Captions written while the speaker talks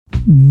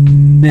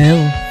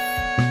MILF,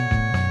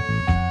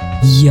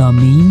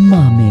 Yummy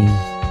Mummy,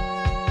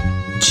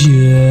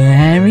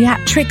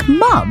 Geriatric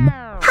Mum?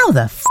 How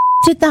the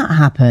did that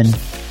happen?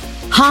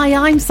 Hi,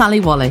 I'm Sally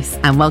Wallace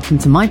and welcome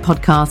to my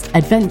podcast,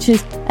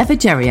 Adventures of a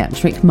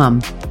Geriatric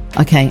Mum.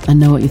 Okay, I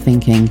know what you're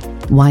thinking.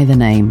 Why the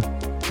name?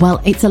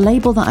 Well, it's a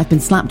label that I've been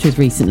slapped with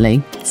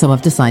recently, so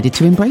I've decided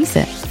to embrace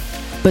it.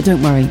 But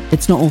don't worry,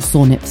 it's not all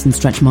sore nips and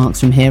stretch marks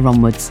from here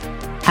onwards.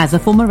 As a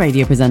former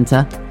radio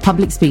presenter,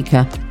 public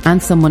speaker,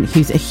 and someone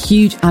who's a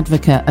huge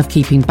advocate of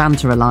keeping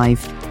banter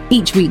alive,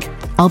 each week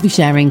I'll be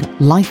sharing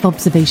life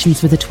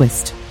observations with a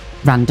twist,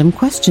 random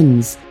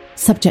questions,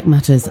 subject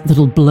matters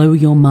that'll blow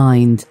your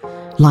mind,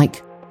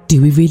 like,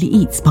 do we really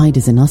eat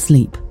spiders in our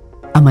sleep?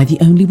 Am I the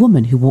only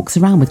woman who walks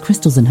around with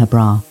crystals in her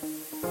bra?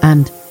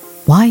 And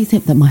why is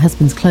it that my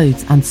husband's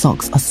clothes and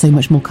socks are so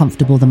much more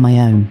comfortable than my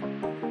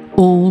own?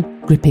 All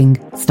gripping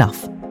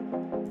stuff.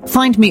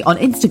 Find me on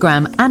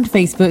Instagram and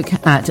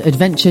Facebook at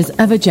Adventures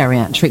of a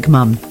Geriatric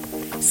Mum.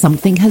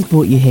 Something has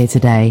brought you here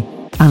today,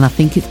 and I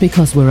think it's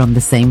because we're on the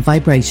same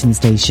vibration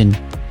station.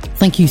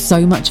 Thank you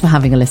so much for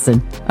having a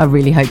listen. I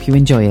really hope you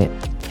enjoy it.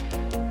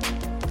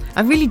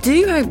 I really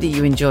do hope that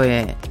you enjoy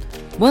it.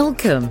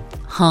 Welcome.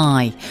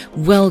 Hi,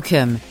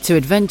 welcome to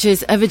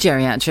Adventures of a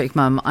Geriatric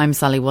Mum. I'm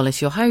Sally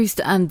Wallace, your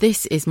host, and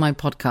this is my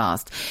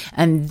podcast.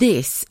 And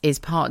this is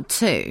part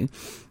 2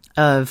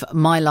 of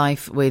my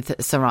life with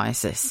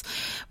psoriasis,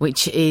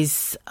 which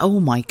is, oh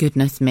my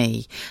goodness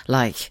me,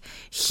 like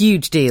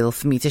huge deal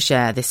for me to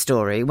share this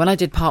story. When I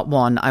did part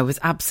 1, I was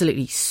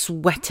absolutely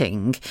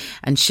sweating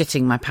and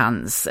shitting my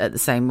pants at the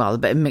same, well, a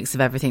bit of a mix of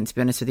everything, to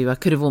be honest with you. I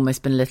could have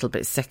almost been a little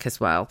bit sick as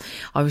well.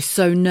 I was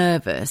so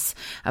nervous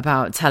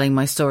about telling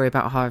my story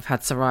about how I've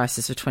had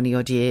psoriasis for 20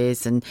 odd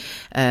years, and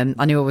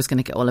I knew I was going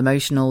to get all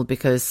emotional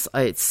because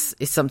it's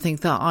something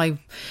that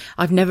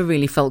I've never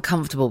really felt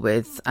comfortable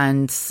with.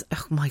 And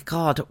oh my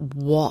God,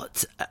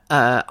 what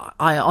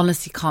I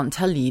honestly can't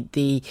tell you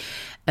the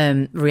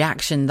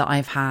reaction that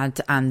I've had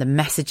and the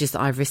messages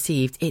that I've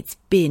received. It's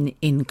been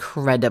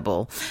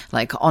incredible.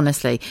 Like,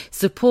 honestly,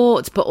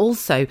 support, but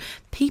also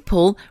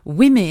people,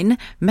 women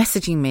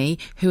messaging me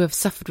who have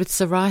suffered with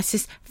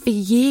psoriasis for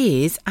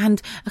years,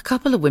 and a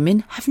couple of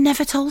women have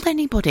never told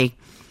anybody.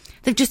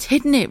 They've just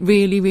hidden it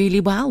really,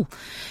 really well,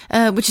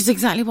 which is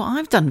exactly what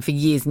I've done for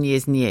years and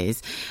years and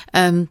years.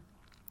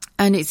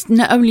 And it's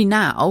not only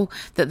now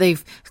that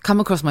they've come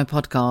across my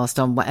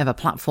podcast on whatever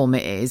platform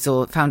it is,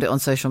 or found it on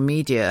social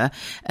media,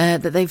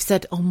 that they've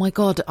said, oh my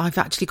God, I've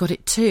actually got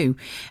it too.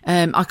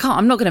 I'm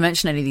not going to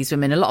mention any of these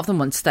women. A lot of them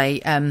want to stay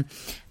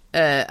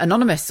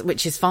anonymous,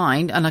 which is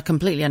fine, and I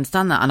completely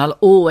understand that, and I'll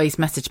always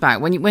message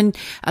back do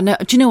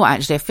you know what,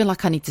 actually I feel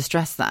like I need to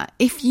stress that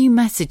if you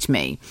message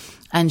me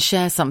and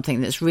share something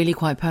that's really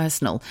quite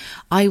personal,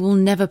 I will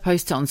never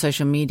post it on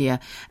social media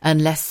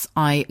unless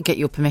I get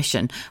your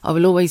permission. I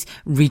will always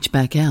reach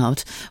back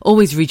out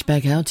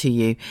to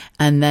you,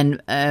 and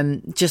then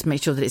just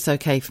make sure that it's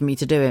okay for me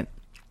to do it,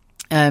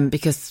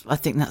 because I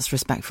think that's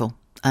respectful.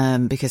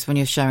 Because when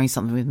you're sharing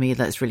something with me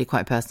that's really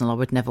quite personal, I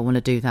would never want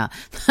to do that.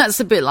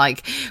 That's a bit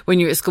like when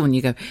you're at school and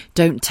you go,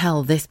 don't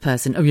tell this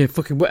person, oh yeah,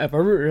 fucking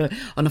whatever,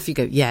 and off you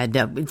go. Yeah,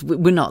 no,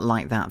 we're not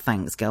like that,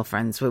 thanks,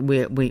 girlfriends.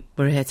 We're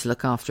here to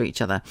look after each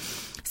other.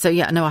 So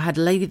yeah, no, I had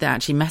a lady that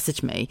actually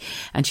messaged me,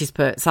 and she's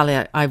put,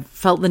 Sally, I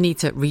felt the need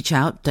to reach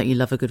out. Don't you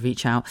love a good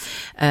reach out?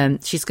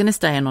 She's going to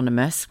stay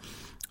anonymous.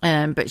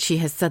 But she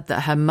has said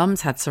that her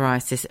mum's had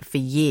psoriasis for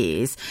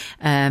years,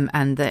 and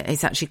that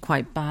it's actually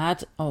quite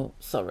bad. Oh,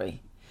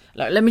 sorry.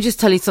 Let me just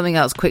tell you something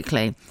else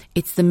quickly.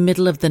 It's the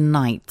middle of the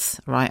night,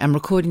 right? I'm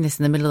recording this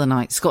in the middle of the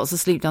night. Scott's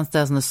asleep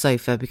downstairs on the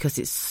sofa because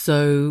it's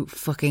so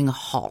fucking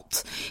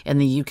hot in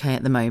the UK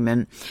at the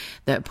moment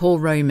that poor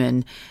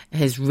Roman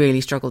has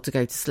really struggled to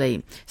go to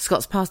sleep.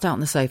 Scott's passed out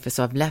on the sofa,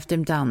 so I've left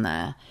him down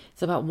there.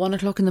 It's about 1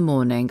 o'clock in the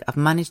morning. I've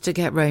managed to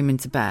get Roman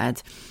to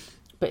bed,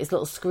 but his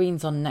little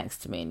screen's on next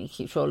to me and he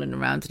keeps rolling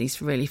around and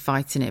he's really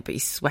fighting it, but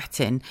he's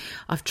sweating.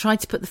 I've tried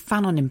to put the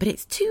fan on him, but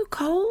it's too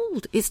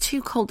cold. It's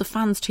too cold. The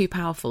fan's too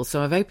powerful.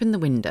 So I've opened the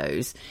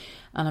windows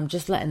and I'm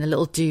just letting the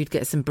little dude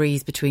get some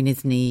breeze between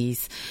his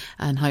knees,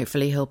 and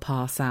hopefully he'll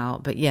pass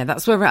out. But yeah,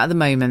 that's where we're at the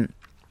moment.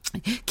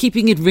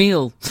 Keeping it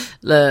real.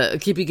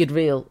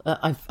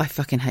 I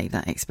fucking hate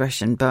that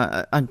expression,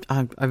 but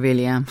I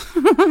really am.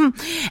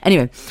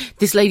 Anyway,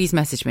 this lady's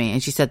messaged me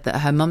and she said that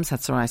her mum's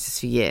had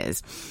psoriasis for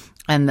years,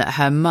 and that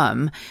her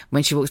mum,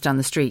 when she walks down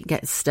the street,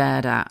 gets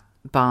stared at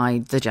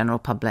by the general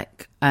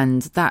public.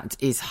 And that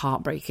is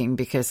heartbreaking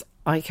because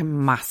I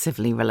can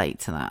massively relate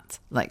to that.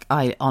 Like,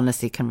 I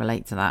honestly can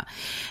relate to that.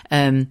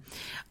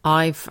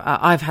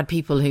 I've had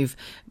people who've,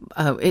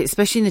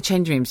 especially in the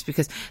changing rooms,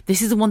 because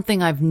this is the one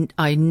thing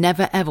I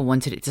never ever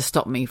wanted it to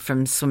stop me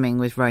from swimming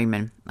with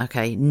Roman.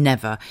 Okay,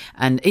 never.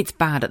 And it's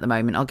bad at the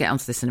moment. I'll get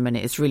onto this in a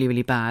minute. It's really,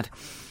 really bad.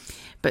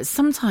 But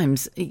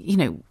sometimes, you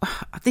know,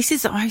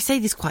 I say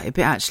this quite a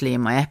bit actually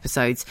in my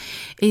episodes,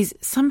 is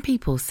some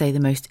people say the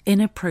most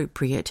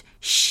inappropriate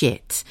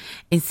shit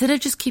instead of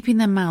just keeping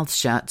their mouths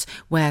shut,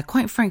 where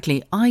quite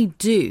frankly, I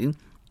do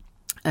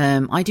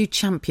I do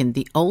champion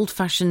the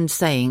old-fashioned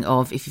saying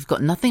of, if you've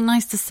got nothing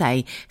nice to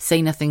say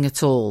nothing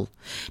at all.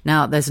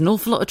 Now, there's an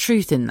awful lot of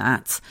truth in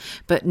that,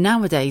 but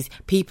nowadays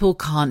people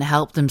can't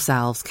help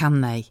themselves,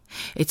 can they?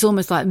 It's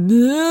almost like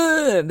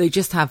they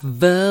just have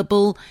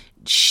verbal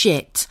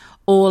shit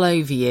all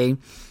over you.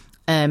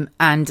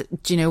 And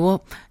do you know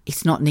what?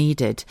 It's not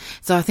needed.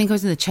 So I think I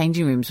was in the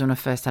changing rooms when I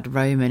first had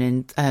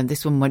Roman, and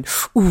this one went,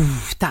 "Ooh,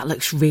 that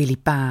looks really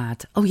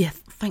bad." Oh yeah,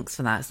 thanks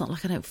for that. It's not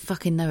like I don't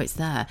fucking know it's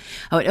there.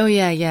 I went, "Oh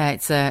yeah,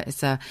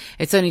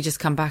 it's only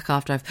just come back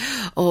after I've."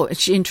 Oh,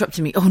 she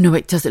interrupted me. "Oh no,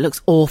 it does. It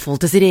looks awful.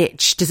 Does it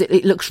itch? Does it?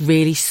 It looks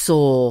really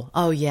sore."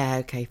 "Oh yeah,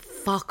 okay,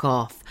 fuck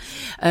off."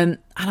 And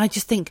I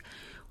just think,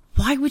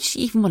 why would she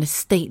even want to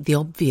state the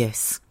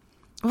obvious?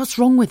 What's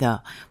wrong with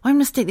her? Why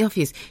must I state the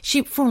obvious?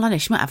 She, for all I know,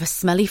 she might have a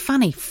smelly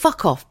fanny.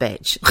 Fuck off,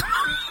 bitch.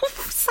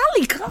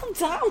 Sally, calm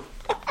down.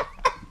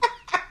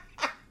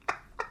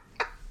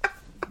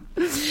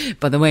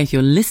 By the way, if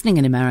you're listening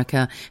in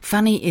America,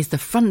 fanny is the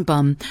front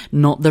bum,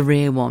 not the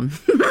rear one.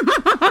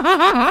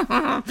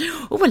 Oh,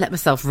 I let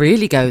myself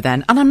really go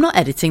then. And I'm not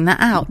editing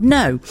that out.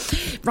 No.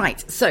 Right,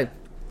 so...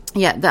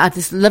 yeah, I had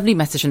this lovely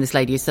message from this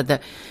lady who said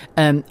that,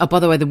 oh, by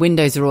the way, the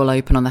windows are all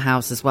open on the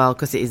house as well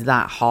because it is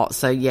that hot.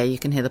 So, yeah, you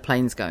can hear the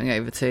planes going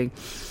over too.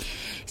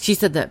 She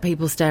said that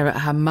people stare at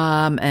her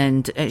mum,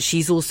 and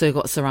she's also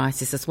got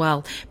psoriasis as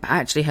well. But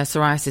actually her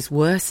psoriasis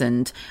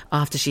worsened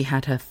after she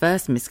had her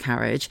first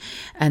miscarriage.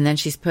 And then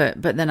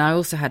but then I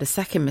also had a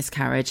second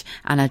miscarriage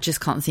and I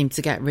just can't seem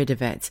to get rid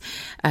of it.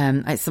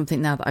 It's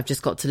something now that I've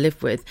just got to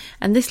live with.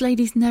 And this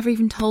lady's never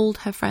even told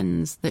her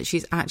friends that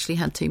she's actually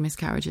had 2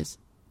 miscarriages.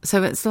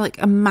 So it's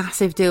like a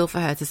massive deal for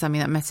her to send me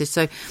that message.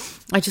 So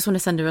I just want to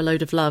send her a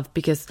load of love,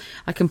 because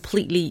I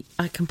completely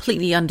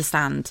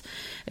understand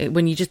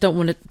when you just don't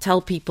want to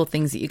tell people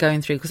things that you're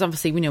going through. Because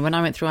obviously, you know, when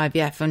I went through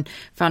IVF and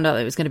found out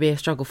that it was going to be a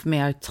struggle for me,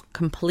 I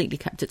completely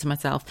kept it to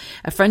myself.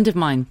 A friend of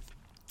mine,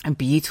 a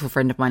beautiful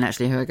friend of mine,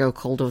 actually, who I go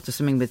cold water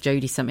swimming with,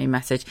 Jodie, sent me a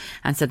message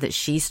and said that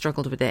she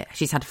struggled with it.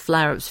 She's had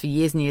flare-ups for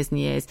years and years and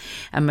years,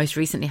 and most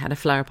recently had a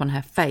flare-up on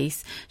her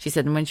face. She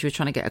said, and when she was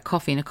trying to get a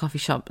coffee in a coffee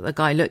shop, the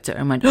guy looked at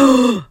her and went,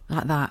 "Oh,"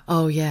 like that.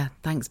 "Oh yeah,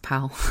 thanks,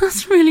 pal."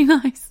 That's really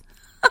nice.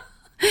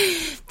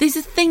 There's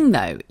a thing,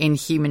 though, in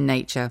human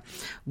nature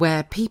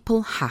where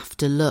people have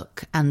to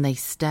look and they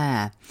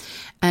stare.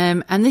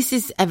 And this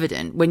is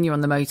evident when you're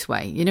on the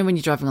motorway. You know, when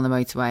you're driving on the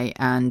motorway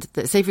and,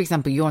 say, for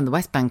example, you're on the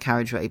westbound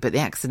carriageway, but the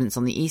accident's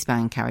on the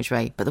eastbound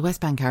carriageway, but the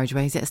westbound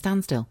carriageway is at a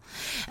standstill.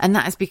 And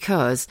that is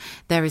because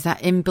there is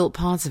that inbuilt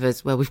part of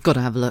us where we've got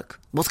to have a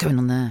look. What's going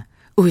on there?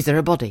 Oh, is there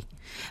a body?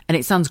 And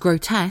it sounds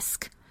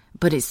grotesque,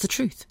 but it's the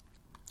truth.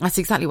 That's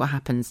exactly what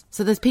happens.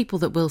 So there's people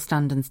that will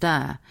stand and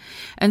stare.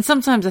 And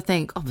sometimes I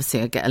think,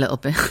 obviously I get a little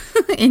bit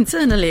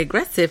internally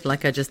aggressive,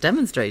 like I just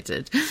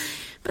demonstrated.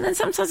 But then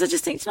sometimes I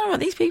just think, you know what,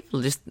 these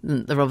people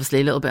they're obviously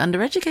a little bit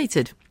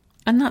undereducated.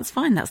 And that's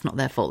fine. That's not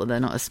their fault that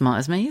they're not as smart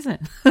as me, is it?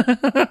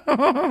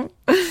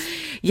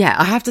 Yeah,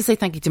 I have to say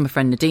thank you to my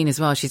friend Nadine as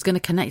well. She's going to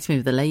connect me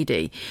with a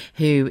lady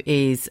who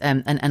is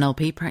an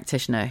NLP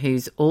practitioner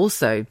who's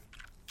also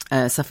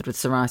suffered with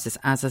psoriasis,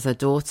 as has her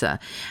daughter,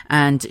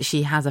 and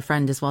she has a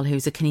friend as well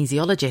who's a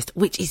kinesiologist,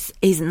 which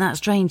isn't that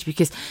strange,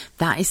 because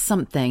that is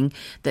something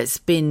that's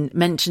been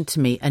mentioned to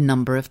me a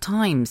number of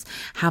times.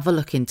 Have a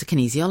look into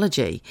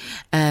kinesiology,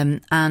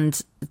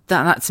 and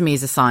that to me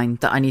is a sign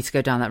that I need to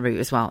go down that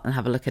route as well and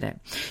have a look at it.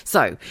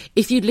 So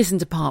if you'd listened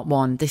to part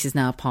 1, this is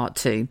now part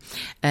 2.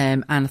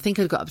 And I think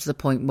I got up to the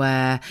point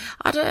where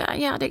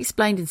I'd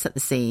explained and set the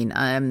scene,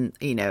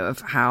 you know,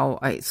 of how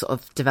I sort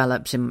of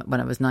developed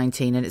when I was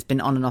 19, and it's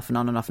been on and off and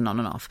on and off and on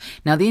and off.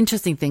 Now, the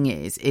interesting thing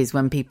is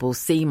when people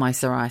see my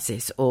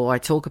psoriasis or I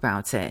talk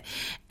about it,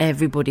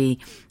 everybody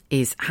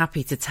is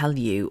happy to tell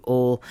you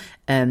or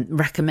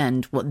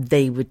recommend what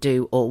they would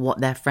do or what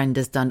their friend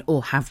has done,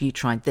 or have you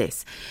tried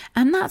this?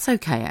 And that's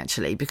okay,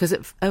 actually, because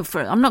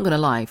I'm not going to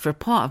lie, for a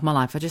part of my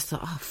life I just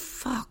thought, oh,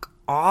 fuck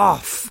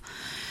off.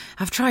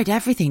 I've tried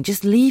everything,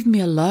 just leave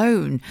me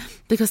alone.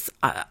 Because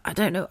I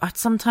don't know,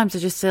 sometimes I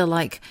just feel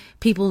like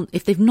people,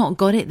 if they've not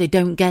got it, they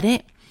don't get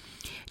it.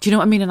 Do you know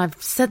what I mean? And I've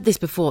said this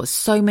before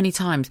so many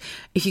times.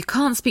 If you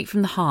can't speak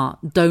from the heart,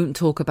 don't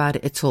talk about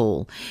it at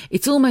all.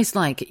 It's almost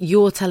like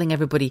you're telling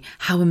everybody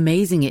how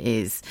amazing it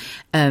is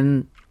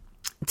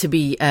to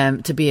be a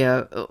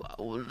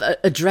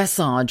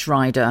dressage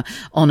rider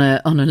on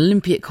an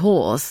Olympic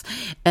horse,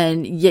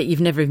 and yet you've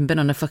never even been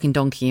on a fucking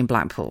donkey in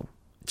Blackpool.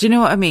 Do you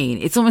know what I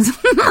mean? It's almost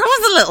that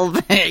was a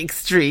little bit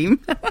extreme.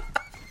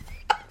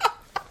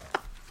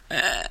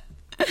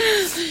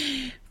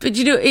 But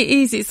you know, it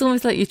is. It's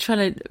almost like you're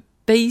trying to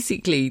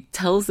basically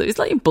it's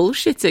like you're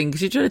bullshitting,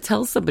 because you're trying to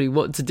tell somebody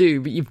what to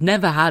do, but you've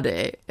never had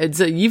it, and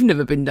so you've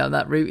never been down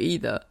that route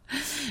either.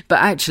 But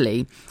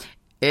actually,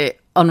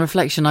 on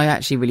reflection, I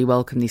actually really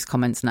welcome these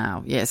comments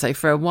now. Yeah, so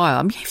for a while,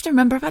 I mean, you have to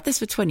remember, I've had this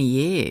for 20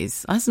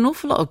 years. That's an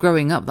awful lot of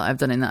growing up that I've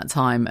done in that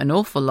time. An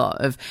awful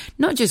lot of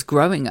not just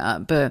growing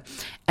up, but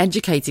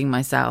educating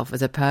myself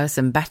as a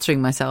person,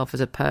 bettering myself as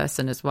a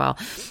person as well.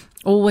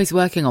 Always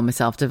working on my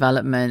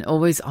self-development.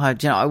 Always,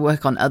 I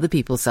work on other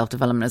people's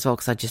self-development as well,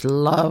 because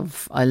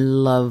I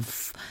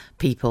love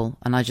people,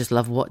 and I just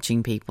love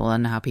watching people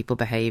and how people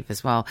behave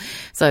as well.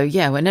 So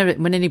yeah, when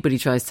anybody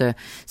tries to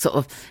sort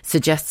of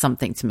suggest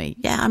something to me,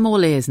 yeah, I'm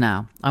all ears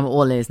now.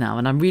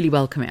 And I really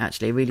welcome it,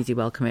 actually. I really do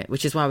welcome it,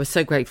 which is why I was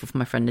so grateful for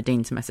my friend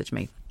Nadine to message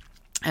me.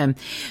 But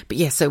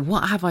yeah, so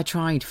what have I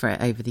tried for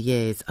it over the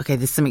years? Okay,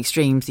 there's some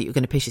extremes that you're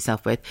going to piss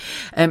yourself with.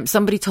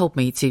 Somebody told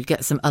me to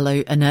get some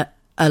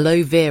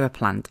aloe vera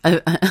plant.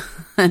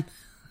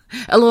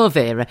 Aloe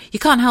vera. You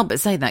can't help but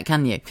say that,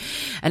 can you?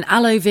 An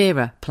aloe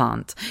vera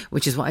plant,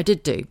 which is what I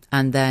did do.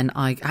 And then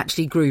I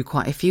actually grew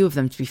quite a few of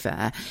them, to be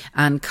fair,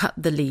 and cut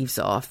the leaves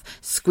off,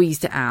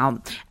 squeezed it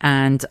out,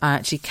 and I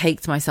actually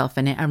caked myself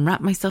in it and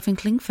wrapped myself in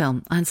cling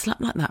film and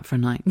slept like that for a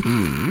night.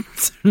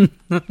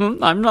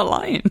 I'm not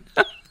lying.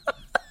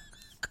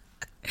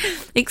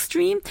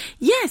 Extreme?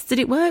 Yes. Did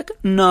it work?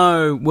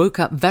 No. Woke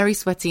up very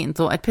sweaty and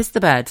thought I'd pissed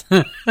the bed.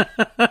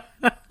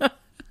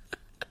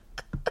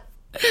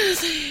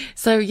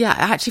 So yeah,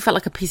 I actually felt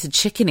like a piece of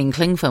chicken in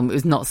cling film. It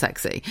was not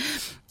sexy.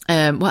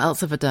 What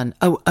else have I done?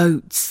 Oh,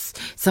 oats.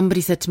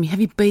 Somebody said to me,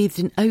 have you bathed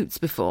in oats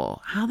before?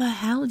 How the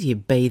hell do you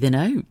bathe in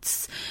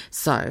oats?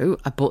 So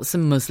I bought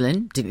some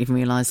muslin, didn't even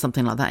realise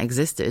something like that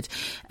existed,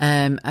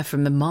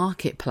 from the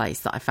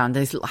marketplace that I found,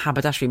 this little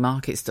haberdashery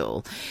market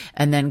stall,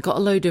 and then got a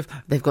load of,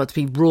 they've got to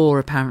be raw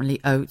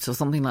apparently, oats or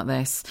something like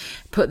this,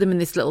 put them in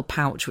this little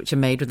pouch which are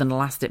made with an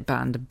elastic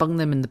band, bung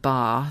them in the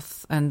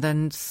bath, and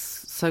then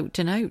soaked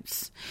in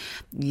oats.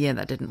 Yeah,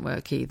 that didn't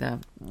work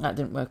either. That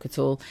didn't work at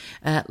all.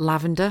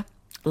 Lavender.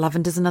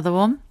 Lavender's another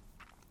one.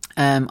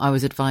 I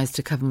was advised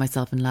to cover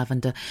myself in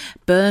lavender.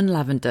 Burn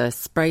lavender,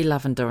 spray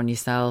lavender on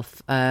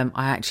yourself. I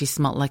actually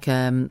smelt like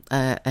an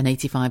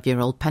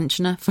 85-year-old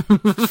pensioner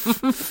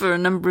for a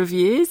number of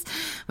years,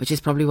 which is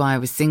probably why I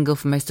was single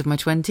for most of my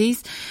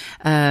 20s.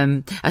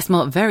 I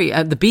smelt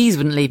the bees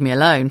wouldn't leave me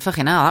alone.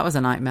 Fucking hell, that was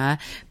a nightmare.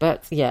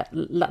 But yeah,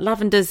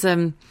 lavender's...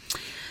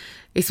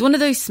 It's one of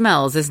those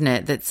smells, isn't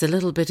it, that's a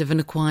little bit of an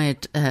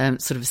acquired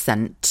sort of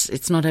scent.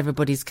 It's not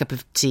everybody's cup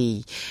of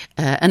tea,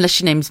 unless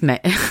your name's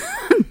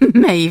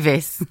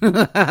Mavis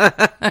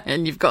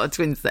and you've got a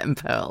twin set and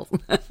pearl.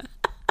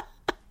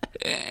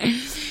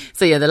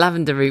 So yeah, the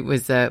lavender route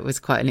was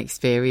quite an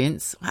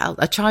experience. Well,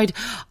 I tried,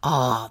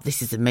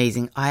 this is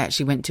amazing. I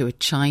actually went to a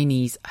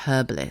Chinese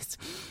herbalist,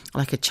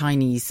 like a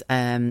Chinese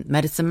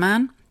medicine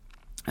man.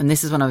 And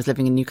this is when I was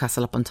living in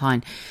Newcastle upon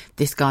Tyne.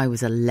 This guy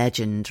was a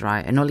legend,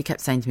 right? And all he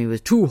kept saying to me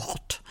was, too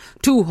hot.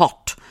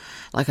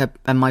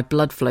 And my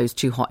blood flows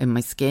too hot in my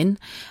skin.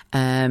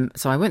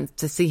 So I went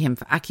to see him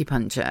for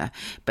acupuncture,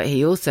 but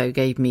he also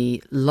gave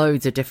me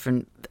loads of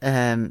different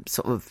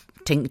sort of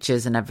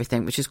tinctures and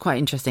everything, which is quite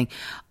interesting.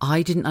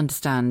 He didn't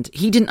understand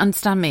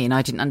me, and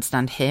I didn't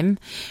understand him.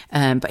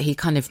 But he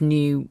kind of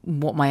knew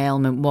what my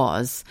ailment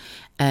was.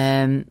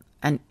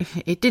 And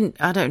it didn't,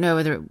 I don't know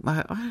whether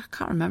I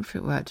can't remember if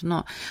it worked or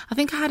not. I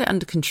think I had it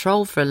under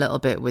control for a little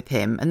bit with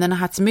him. And then I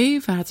had to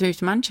move to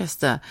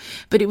Manchester.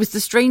 But it was the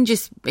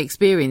strangest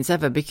experience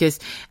ever, because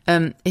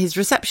his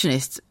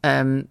receptionist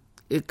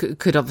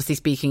could obviously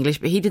speak English,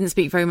 but he didn't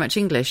speak very much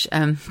English.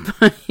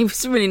 But he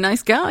was a really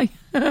nice guy.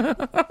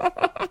 Oh,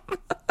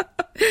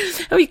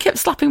 he kept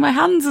slapping my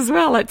hands as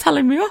well, like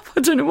telling me off.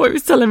 I don't know what he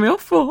was telling me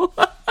off for.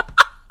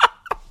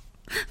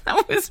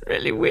 That was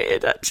really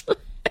weird, actually.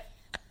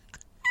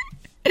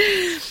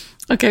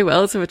 Okay, what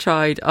else have I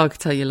tried? I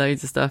could tell you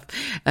loads of stuff.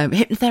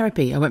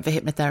 Hypnotherapy. I went for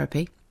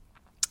hypnotherapy.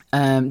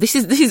 This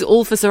is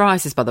all for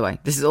psoriasis, by the way.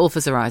 This is all for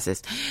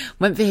psoriasis.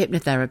 Went for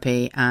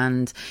hypnotherapy,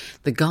 and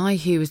the guy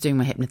who was doing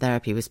my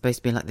hypnotherapy was supposed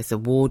to be like this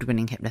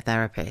award-winning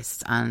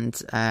hypnotherapist, and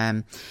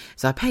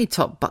so I paid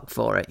top buck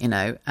for it, you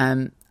know.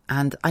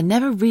 And I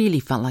never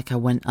really felt like I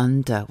went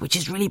under, which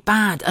is really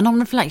bad. And on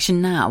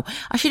reflection now,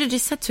 I should have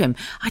just said to him,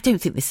 I don't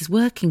think this is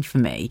working for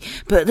me.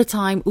 But at the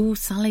time,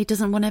 Sally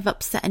doesn't want to ever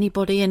upset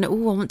anybody. And, I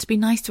want to be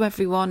nice to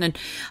everyone. And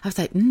I was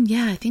like,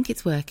 yeah, I think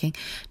it's working.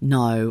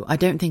 No, I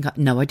don't think,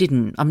 no, I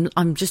didn't.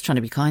 I'm just trying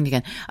to be kind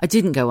again. I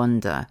didn't go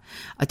under.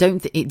 I don't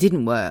think it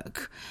didn't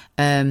work.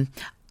 I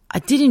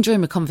did enjoy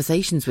my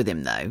conversations with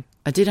him, though.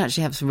 I did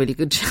actually have some really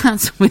good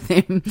chats with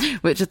him,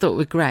 which I thought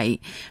were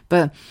great.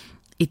 But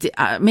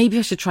maybe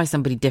I should try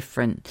somebody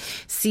different.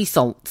 Sea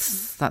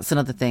salts, that's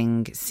another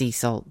thing. Sea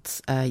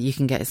salts. You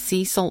can get a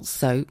sea salt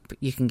soap.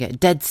 You can get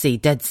Dead Sea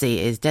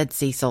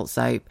salt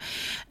soap.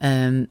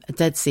 A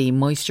Dead Sea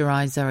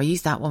moisturiser. I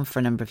used that one for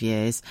a number of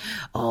years.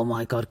 Oh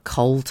my God,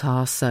 coal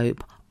tar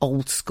soap.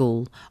 Old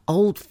school,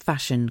 old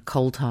fashioned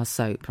coal tar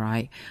soap,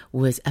 right,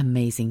 was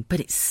amazing,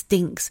 but it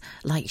stinks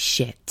like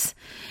shit.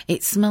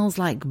 It smells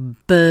like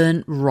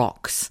burnt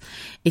rocks.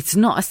 It's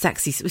not a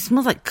sexy, it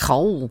smells like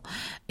coal.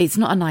 It's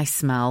not a nice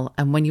smell.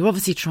 And when you're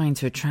obviously trying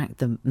to attract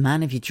the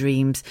man of your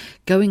dreams,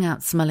 going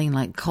out smelling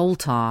like coal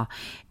tar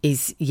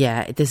is,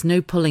 there's no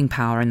pulling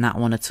power in that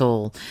one at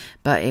all.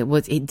 But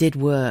it did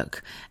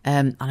work.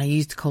 And I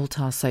used coal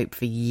tar soap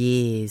for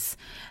years.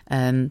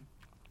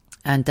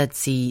 And Dead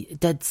Sea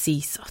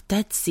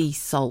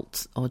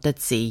salt or Dead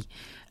Sea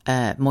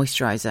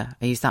moisturiser.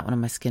 I used that one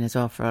on my skin as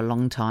well for a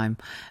long time,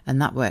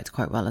 and that worked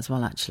quite well as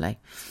well, actually.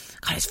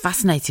 God, it's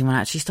fascinating when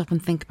I actually stop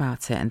and think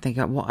about it and think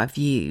about what I've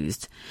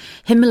used.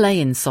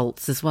 Himalayan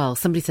salts as well.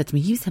 Somebody said to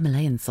me, use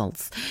Himalayan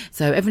salts.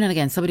 So every now and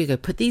again, somebody will go,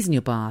 put these in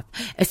your bath.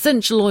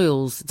 Essential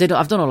oils.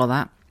 I've done all of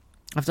that.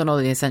 I've done all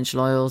the essential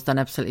oils, done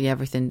absolutely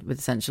everything with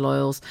essential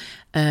oils.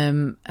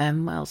 What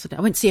else? I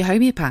went to see a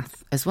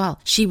homeopath as well.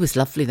 She was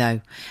lovely though.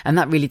 And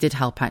that really did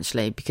help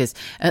actually, because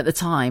at the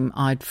time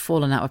I'd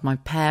fallen out with my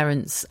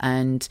parents,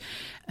 and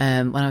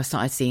when I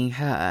started seeing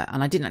her,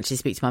 and I didn't actually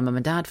speak to my mum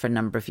and dad for a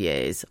number of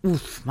years.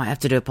 Oof, might have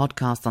to do a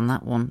podcast on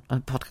that one,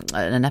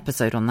 an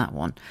episode on that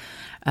one.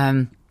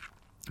 But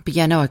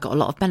yeah, no, I got a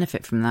lot of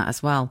benefit from that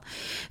as well.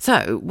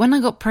 So when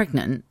I got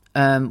pregnant,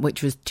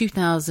 which was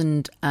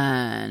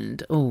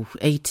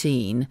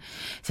 2018.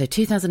 So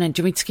 2008,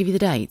 do you want me to give you the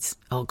dates?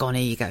 Oh, go on,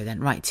 here you go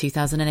then. Right,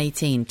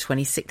 2018,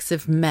 26th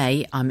of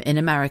May, I'm in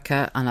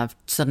America, and I've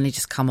suddenly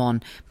just come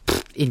on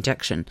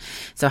injection.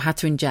 So I had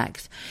to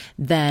inject.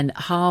 Then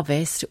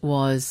harvest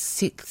was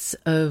 6th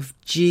of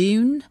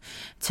June.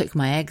 Took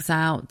my eggs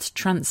out.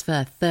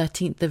 Transfer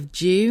 13th of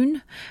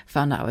June.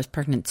 Found out I was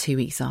pregnant 2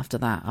 weeks after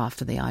that,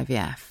 after the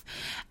IVF.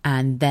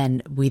 And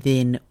then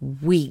within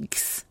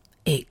weeks,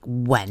 it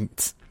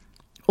went.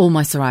 All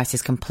my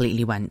psoriasis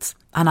completely went.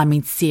 And I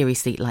mean,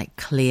 seriously, like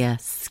clear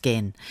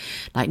skin,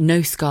 like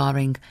no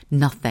scarring,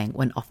 nothing.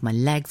 Went off my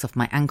legs, off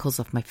my ankles,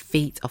 off my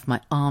feet, off my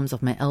arms,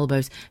 off my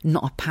elbows,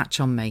 not a patch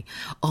on me.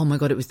 Oh my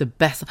God, it was the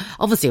best.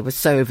 Obviously, I was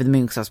so over the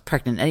moon because I was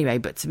pregnant anyway,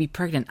 but to be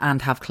pregnant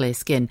and have clear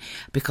skin,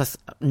 because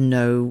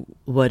no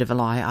word of a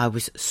lie, I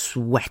was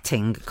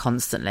sweating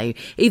constantly.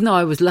 Even though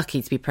I was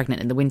lucky to be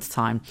pregnant in the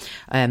wintertime,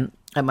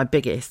 at my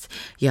biggest,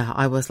 yeah,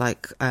 I was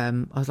like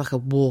a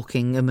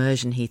walking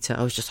immersion heater.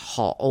 I was just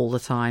hot all the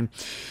time.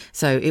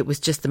 So it was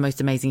just the most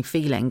amazing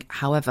feeling.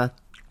 However,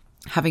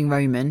 having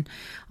Roman,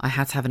 I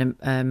had to have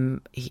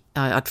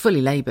I'd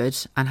fully laboured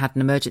and had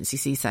an emergency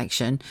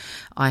C-section.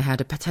 I had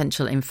a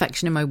potential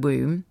infection in my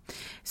womb.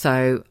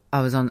 So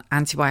I was on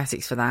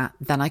antibiotics for that.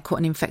 Then I caught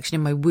an infection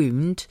in my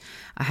wound.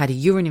 I had a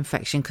urine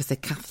infection because they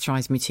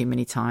catheterised me too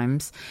many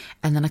times.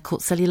 And then I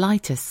caught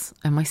cellulitis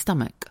in my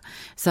stomach.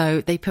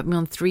 So they put me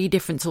on 3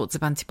 different sorts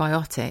of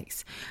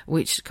antibiotics,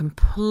 which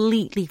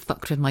completely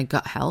fucked with my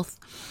gut health.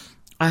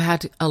 I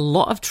had a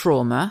lot of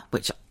trauma,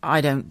 which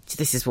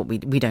this is what we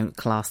don't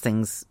class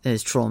things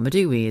as trauma,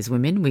 do we, as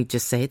women? We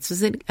just say it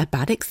was a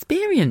bad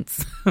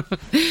experience.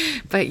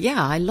 But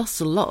yeah, I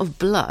lost a lot of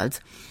blood.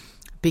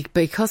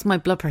 Because my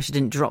blood pressure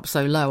didn't drop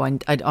so low,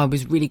 I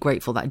was really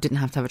grateful that I didn't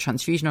have to have a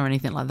transfusion or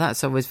anything like that.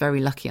 So I was very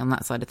lucky on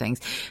that side of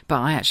things. But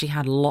I actually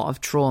had a lot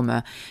of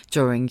trauma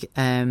during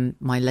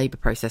my labour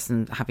process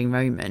and having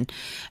Roman.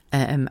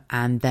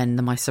 And then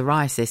my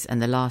psoriasis in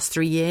the last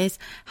 3 years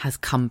has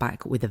come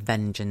back with a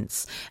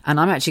vengeance. And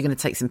I'm actually going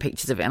to take some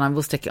pictures of it, and I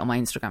will stick it on my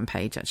Instagram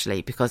page,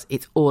 actually, because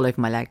it's all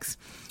over my legs.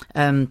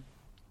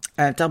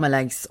 I've done my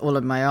legs, all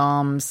of my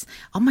arms,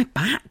 on my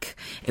back.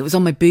 It was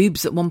on my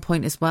boobs at one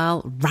point as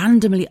well,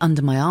 randomly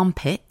under my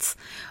armpit.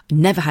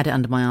 Never had it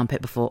under my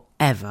armpit before,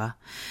 ever.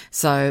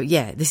 So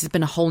yeah, this has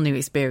been a whole new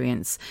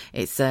experience.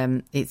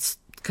 Since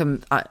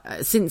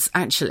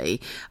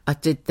actually I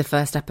did the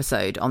first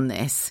episode on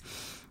this,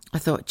 I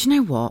thought, do you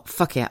know what?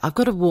 Fuck it. I've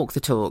got to walk the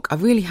talk. I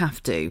really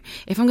have to.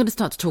 If I'm going to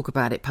start to talk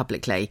about it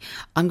publicly,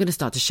 I'm going to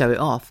start to show it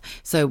off.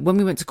 So when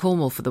we went to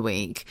Cornwall for the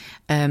week,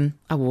 I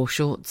wore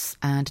shorts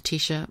and a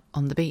t-shirt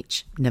on the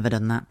beach. Never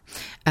done that.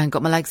 And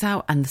got my legs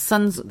out, and the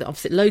sun's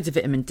opposite, loads of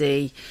vitamin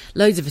D,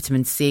 loads of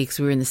vitamin C, because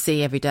we were in the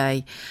sea every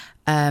day.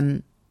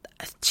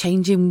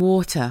 Changing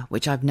water,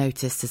 which I've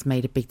noticed has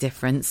made a big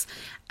difference.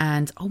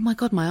 And oh my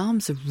God, my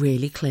arms have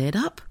really cleared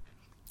up.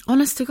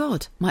 Honest to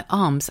God, my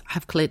arms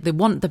have cleared.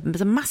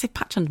 There's a massive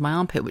patch under my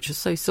armpit, which was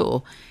so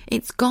sore.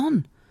 It's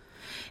gone.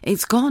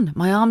 It's gone.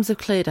 My arms have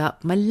cleared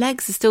up. My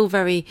legs are still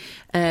very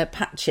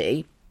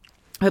patchy.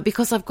 But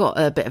because I've got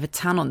a bit of a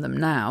tan on them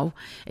now,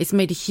 it's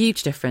made a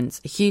huge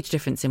difference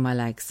in my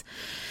legs.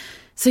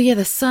 So yeah,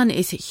 the sun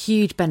is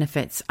huge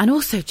benefits. And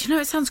also, do you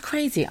know, it sounds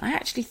crazy. I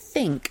actually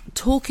think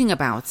talking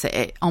about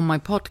it on my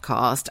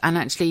podcast, and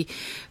actually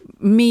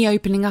me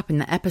opening up in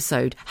the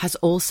episode, has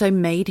also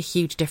made a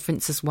huge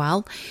difference as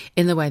well,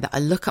 in the way that I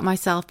look at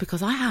myself,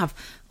 because I have,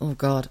 oh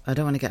God, I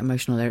don't want to get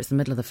emotional there. It's the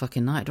middle of the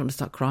fucking night. I don't want to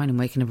start crying and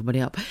waking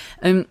everybody up.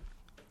 I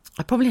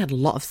probably had a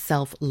lot of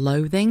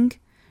self-loathing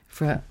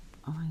for,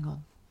 oh my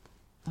God.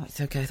 Oh,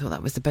 it's okay. I thought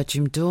that was the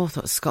bedroom door. I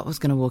thought Scott was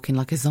going to walk in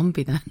like a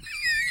zombie then.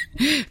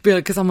 Be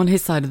like, because I'm on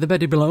his side of the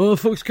bed, he'd be like, "What the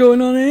fuck's going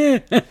on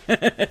here?"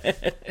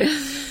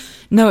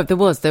 No,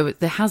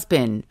 there has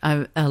been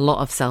a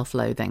lot of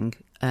self-loathing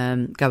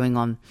going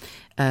on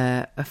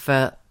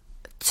for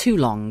too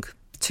long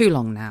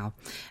now,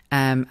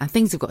 and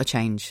things have got to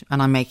change,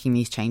 and I'm making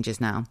these changes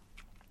now.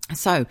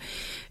 So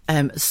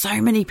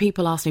many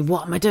people ask me,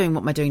 what am I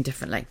doing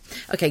differently?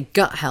 Okay,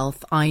 gut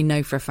health, I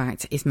know for a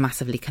fact, is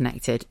massively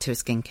connected to a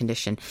skin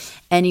condition.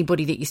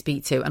 Anybody that you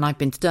speak to, and I've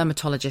been to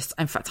dermatologists.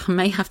 In fact, I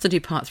may have to do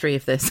part 3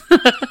 of this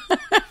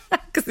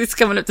because it's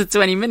coming up to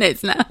 20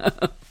 minutes now.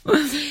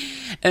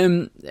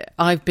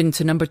 I've been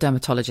to a number of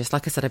dermatologists.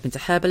 Like I said, I've been to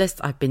herbalists.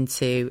 I've been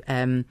to,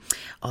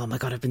 oh my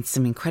God, I've been to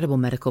some incredible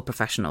medical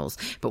professionals.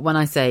 But when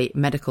I say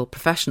medical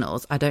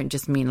professionals, I don't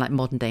just mean like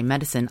modern day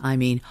medicine. I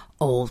mean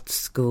old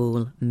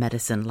school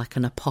medicine, like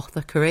an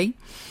apothecary.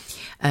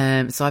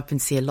 So I've been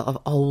seeing a lot of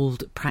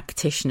old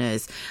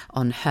practitioners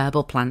on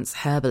herbal plants,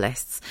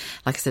 herbalists.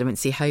 Like I said, I went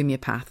to see a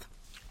homeopath.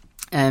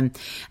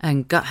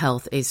 And gut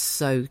health is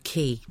so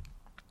key.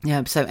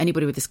 Yeah, so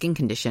anybody with a skin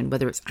condition,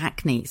 whether it's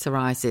acne,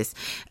 psoriasis,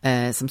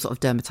 some sort of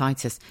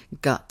dermatitis,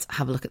 gut,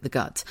 have a look at the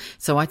gut.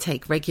 So I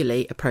take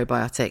regularly a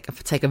probiotic. I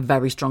take a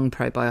very strong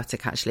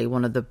probiotic, actually,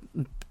 one of the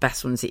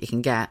best ones that you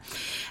can get.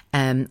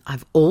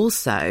 I've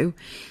also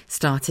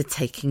started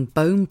taking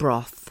bone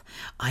broth.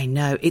 I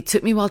know it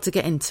took me a while to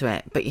get into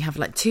it, but you have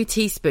like 2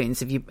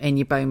 teaspoons in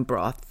your bone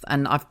broth.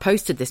 And I've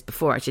posted this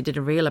before. I actually did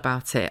a reel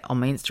about it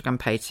on my Instagram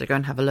page. So go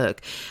and have a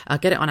look. I'll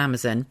get it on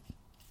Amazon.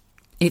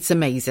 It's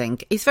amazing.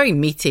 It's very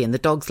meaty and the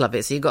dogs love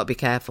it, so you've got to be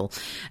careful.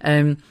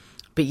 But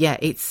yeah,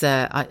 it's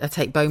I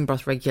take bone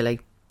broth regularly.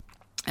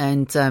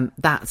 And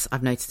that's,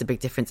 I've noticed a big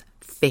difference.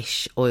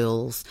 Fish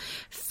oils.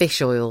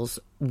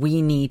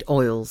 We need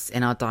oils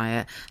in our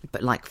diet,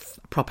 but like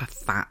proper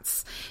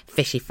fats,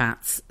 fishy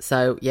fats.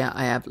 So yeah,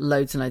 I have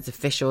loads and loads of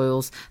fish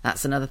oils.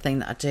 That's another thing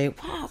that I do.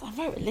 Wow, I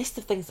wrote a list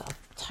of things that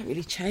I've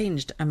totally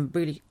changed. And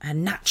really,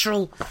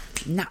 natural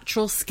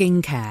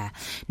skincare.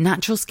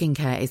 Natural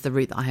skincare is the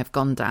route that I have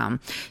gone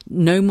down.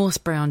 No more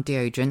spray on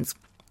deodorants.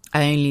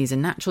 I only use a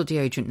natural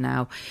deodorant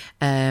now.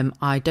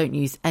 I don't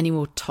use any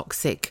more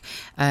toxic.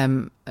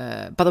 By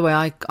the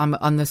way,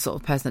 I'm the sort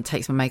of person that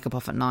takes my makeup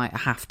off at night. I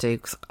have to,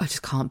 because I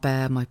just can't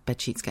bear my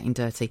bedsheets getting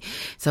dirty.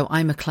 So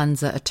I'm a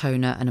cleanser, a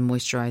toner and a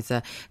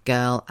moisturiser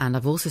girl. And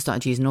I've also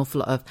started to use an awful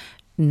lot of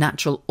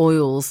natural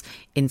oils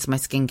into my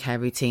skincare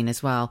routine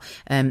as well.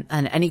 And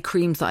any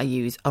creams that I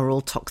use are all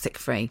toxic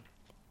free.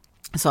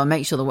 So I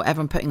make sure that whatever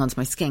I'm putting onto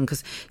my skin,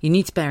 because you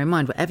need to bear in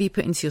mind, whatever you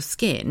put into your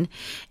skin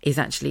is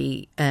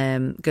actually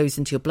goes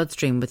into your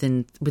bloodstream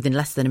within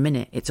less than a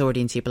minute. It's already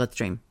into your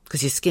bloodstream,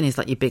 because your skin is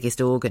like your biggest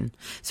organ.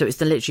 So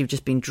it's literally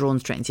just been drawn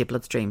straight into your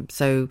bloodstream.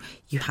 So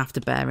you have to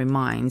bear in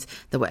mind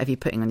that whatever you're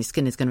putting on your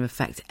skin is going to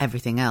affect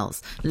everything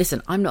else.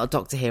 Listen, I'm not a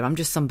doctor here. I'm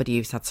just somebody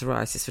who's had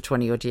psoriasis for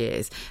 20 odd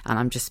years, and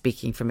I'm just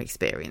speaking from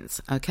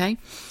experience. Okay.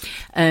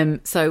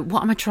 So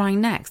what am I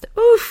trying next?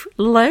 Oof,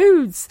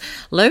 loads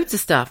of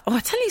stuff. Oh,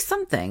 I tell you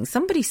something.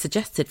 Somebody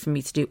suggested for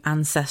me to do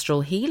ancestral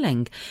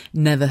healing.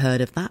 Never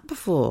heard of that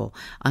before.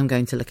 I'm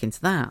going to look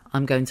into that.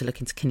 I'm going to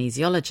look into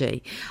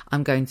kinesiology.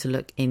 I'm going to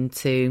look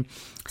into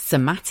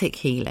somatic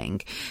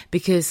healing,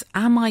 because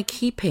am I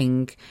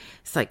keeping,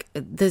 it's like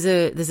there's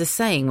a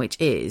saying which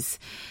is,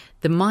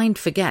 the mind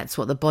forgets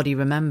what the body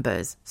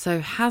remembers. So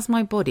has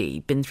my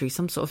body been through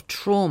some sort of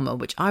trauma,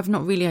 which I've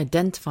not really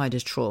identified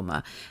as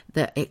trauma,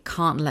 that it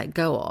can't let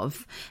go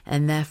of?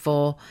 And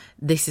therefore,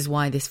 this is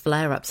why this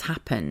flare-up's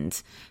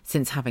happened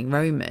since having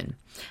Roman.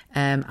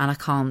 And I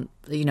can't,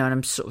 and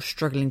I'm sort of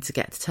struggling to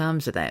get to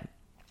terms with it.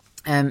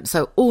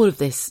 So all of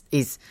this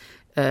is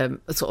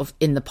sort of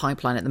in the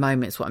pipeline at the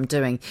moment. It's what I'm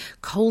doing.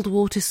 Cold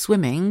water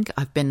swimming.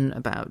 I've been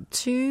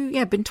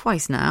been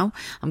twice now.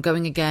 I'm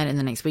going again in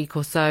the next week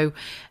or so.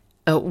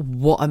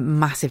 What a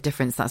massive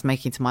difference that's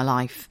making to my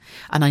life.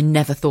 And I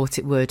never thought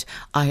it would.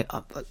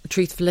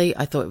 Truthfully,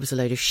 I thought it was a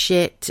load of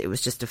shit. It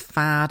was just a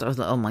fad. I was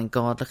like, oh my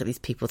God, look at these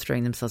people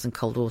throwing themselves in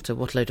cold water.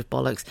 What a load of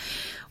bollocks.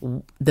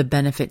 The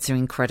benefits are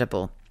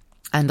incredible.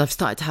 And I've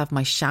started to have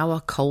my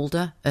shower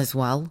colder as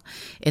well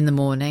in the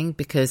morning,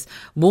 because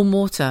warm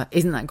water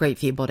isn't that great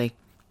for your body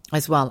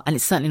as well. And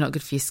it's certainly not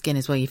good for your skin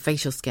as well, your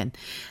facial skin.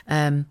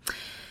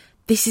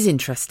 This is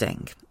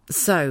interesting.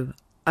 So,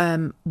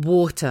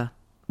 water.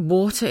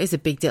 Water is a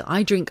big deal.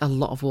 I drink a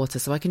lot of water,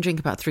 so I can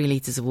drink about 3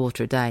 litres of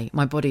water a day.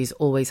 My body is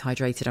always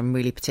hydrated. I'm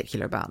really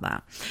particular about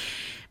that.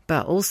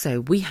 But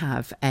also we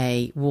have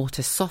a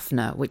water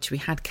softener, which we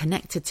had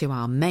connected to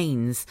our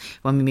mains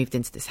when we moved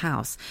into this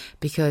house,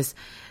 because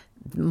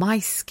my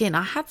skin,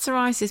 I had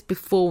psoriasis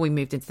before we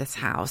moved into this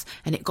house,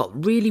 and it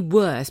got really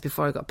worse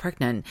before I got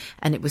pregnant,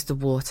 and it was the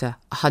water,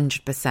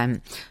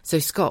 100%. So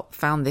Scott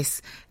found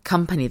this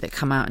company that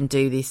come out and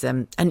do this,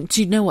 and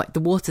do you know what? The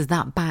water's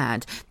that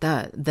bad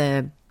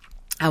that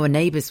our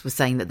neighbours were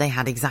saying that they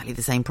had exactly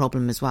the same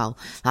problem as well.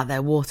 Like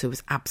their water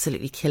was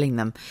absolutely killing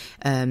them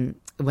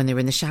when they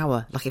were in the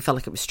shower. Like it felt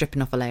like it was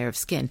stripping off a layer of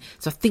skin.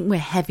 So I think we're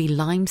heavy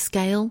lime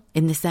scale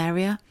in this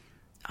area.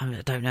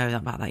 I don't know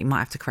about that. You might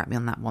have to correct me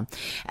on that one.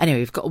 Anyway,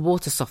 we've got a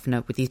water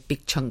softener with these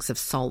big chunks of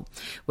salt,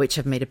 which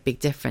have made a big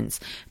difference.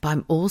 But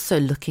I'm also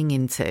looking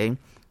into,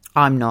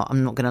 I'm not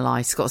going to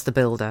lie, Scott's the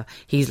builder.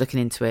 He's looking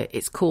into it.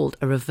 It's called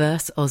a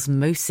reverse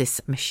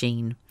osmosis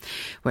machine,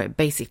 where it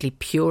basically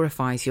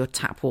purifies your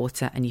tap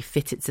water and you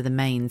fit it to the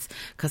mains.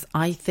 Because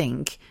I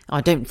fucking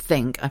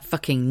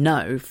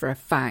know for a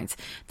fact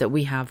that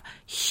we have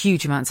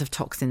huge amounts of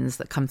toxins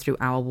that come through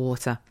our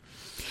water.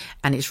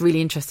 And it's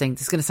really interesting.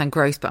 This is going to sound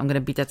gross, but I'm going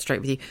to be dead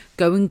straight with you.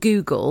 Go and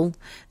Google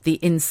the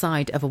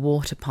inside of a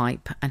water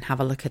pipe and have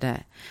a look at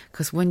it.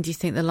 Because when do you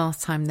think the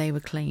last time they were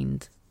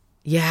cleaned?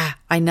 Yeah,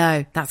 I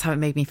know. That's how it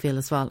made me feel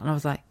as well. And I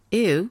was like,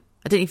 Ew.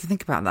 I didn't even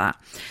think about that.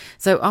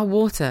 So our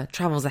water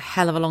travels a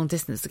hell of a long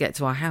distance to get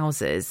to our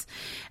houses.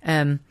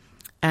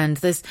 And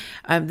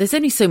there's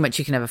only so much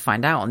you can ever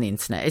find out on the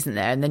internet, isn't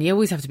there? And then you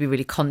always have to be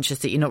really conscious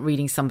that you're not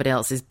reading somebody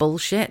else's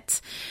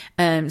bullshit.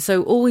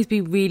 So always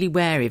be really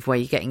wary of where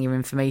you're getting your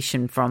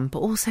information from, but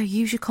also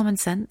use your common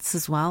sense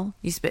as well.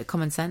 Use a bit of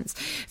common sense.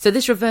 So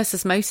this reverse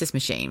osmosis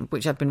machine,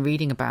 which I've been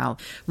reading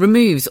about,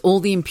 removes all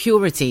the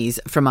impurities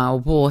from our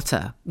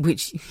water,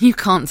 which you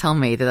can't tell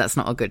me that that's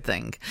not a good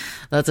thing.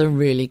 That's a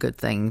really good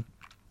thing.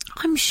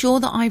 I'm sure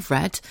that I've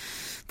read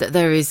that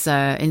there is,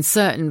 in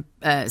certain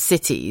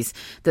cities,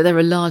 that there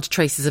are large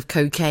traces of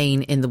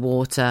cocaine in the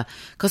water.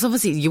 Because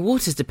obviously your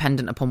water is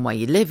dependent upon where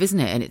you live, isn't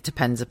it? And it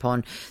depends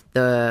upon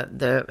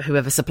the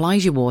whoever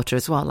supplies your water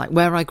as well. Like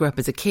where I grew up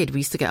as a kid, we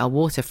used to get our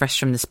water fresh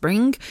from the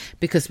spring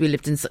because we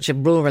lived in such a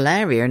rural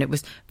area and it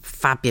was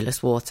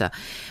fabulous water.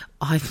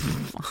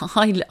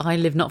 I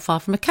live not far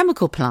from a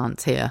chemical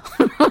plant here.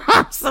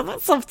 So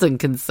that's often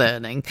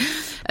concerning.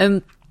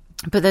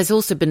 But there's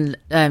also been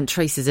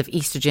traces of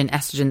estrogen,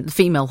 the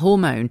female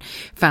hormone,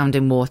 found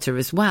in water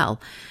as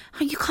well.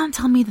 You can't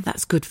tell me that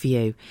that's good for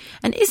you.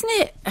 And isn't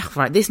it,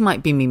 right, this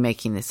might be me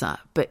making this up,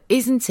 but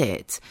isn't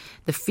it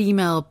the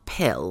female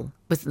pill,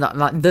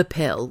 like the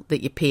pill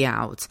that you pee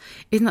out,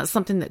 isn't that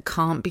something that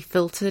can't be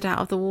filtered out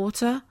of the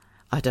water?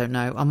 I don't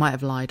know. I might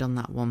have lied on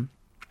that one.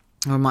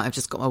 Or I might have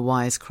just got my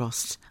wires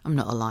crossed. I'm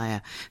not a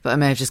liar, but I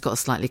may have just got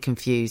slightly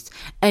confused.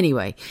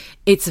 Anyway,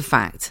 it's a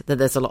fact that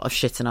there's a lot of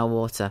shit in our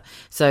water.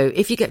 So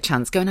if you get a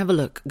chance, go and have a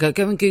look. Go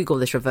and Google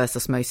this reverse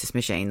osmosis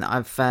machine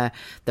that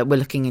that we're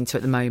looking into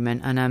at the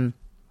moment. And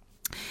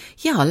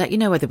yeah, I'll let you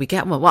know whether we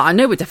get one. Well, I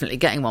know we're definitely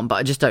getting one, but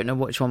I just don't know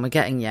which one we're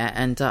getting yet.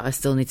 And I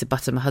still need to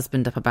butter my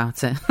husband up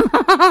about it.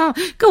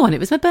 Go on, it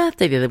was my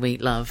birthday the other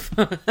week, love.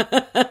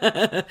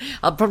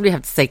 I'll probably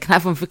have to say, can I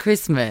have one for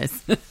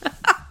Christmas?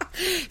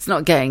 It's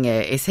not getting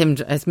it. It's him.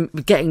 It's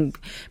getting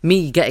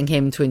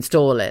him to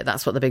install it.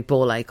 That's what the big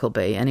ball ache will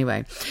be.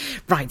 Anyway,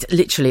 right.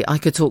 Literally, I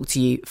could talk to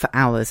you for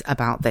hours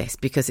about this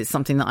because it's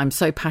something that I'm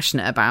so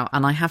passionate about,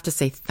 and I have to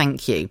say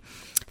thank you.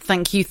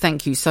 Thank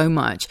you so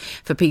much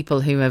for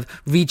people who have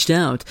reached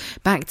out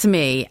back to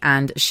me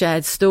and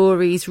shared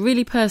stories,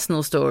 really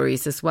personal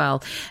stories as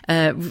well.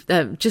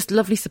 Just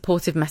lovely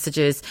supportive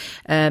messages,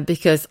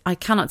 because I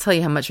cannot tell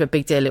you how much of a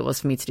big deal it was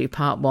for me to do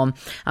part 1.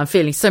 I'm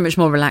feeling so much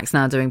more relaxed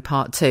now doing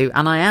part 2,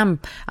 and I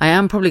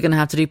am probably going to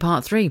have to do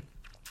part 3.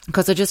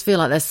 Because I just feel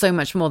like there's so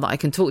much more that I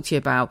can talk to you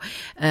about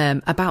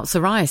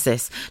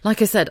psoriasis.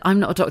 Like I said, I'm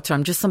not a doctor.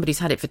 I'm just somebody who's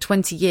had it for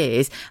 20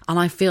 years. And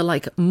I feel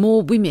like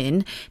more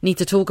women need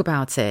to talk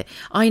about it.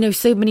 I know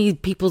so many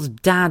people's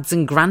dads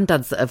and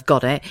granddads that have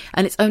got it.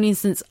 And it's only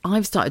since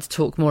I've started to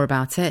talk more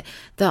about it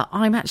that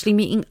I'm actually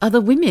meeting other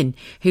women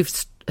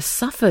who've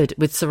suffered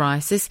with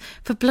psoriasis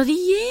for bloody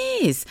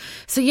years.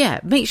 So yeah,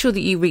 make sure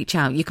that you reach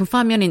out. You can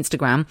find me on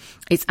Instagram.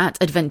 It's at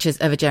Adventures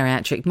of a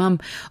Geriatric Mum.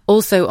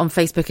 Also on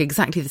Facebook,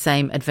 exactly the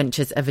same,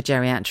 Adventures of a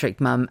Geriatric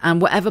Mum.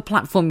 And whatever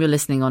platform you're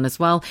listening on as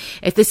well.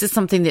 If this is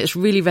something that's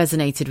really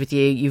resonated with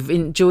you, you've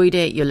enjoyed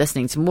it, you're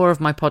listening to more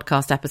of my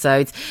podcast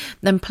episodes,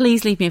 then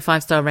please leave me a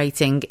 5-star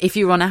rating. If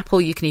you're on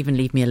Apple, you can even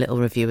leave me a little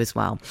review as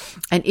well.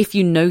 And if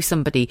you know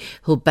somebody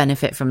who'll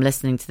benefit from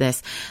listening to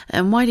this,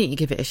 then why don't you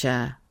give it a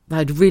share?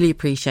 I'd really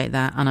appreciate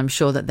that, and I'm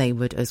sure that they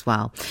would as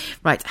well.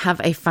 Right,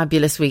 have a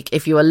fabulous week.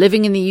 If you are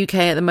living in the UK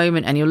at the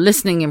moment and you're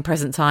listening in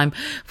present time,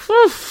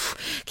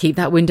 keep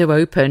that window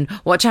open.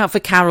 Watch out for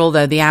Carol,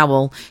 though, the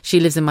owl. She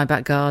lives in my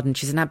back garden.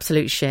 She's an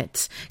absolute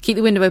shit. Keep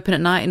the window open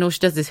at night, and all she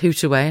does is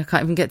hoot away. I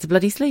can't even get to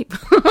bloody sleep.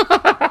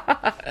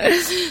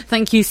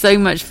 Thank you so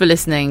much for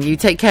listening. You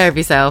take care of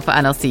yourself,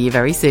 and I'll see you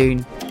very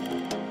soon.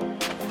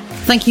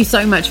 Thank you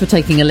so much for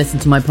taking a listen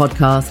to my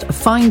podcast.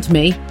 Find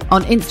me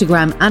on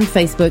Instagram and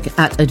Facebook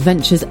at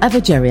Adventures of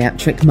a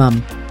Geriatric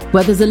Mum,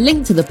 where there's a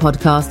link to the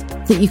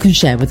podcast that you can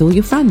share with all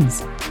your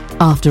friends.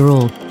 After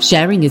all,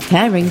 sharing is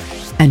caring,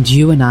 and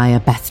you and I are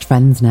best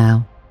friends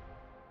now.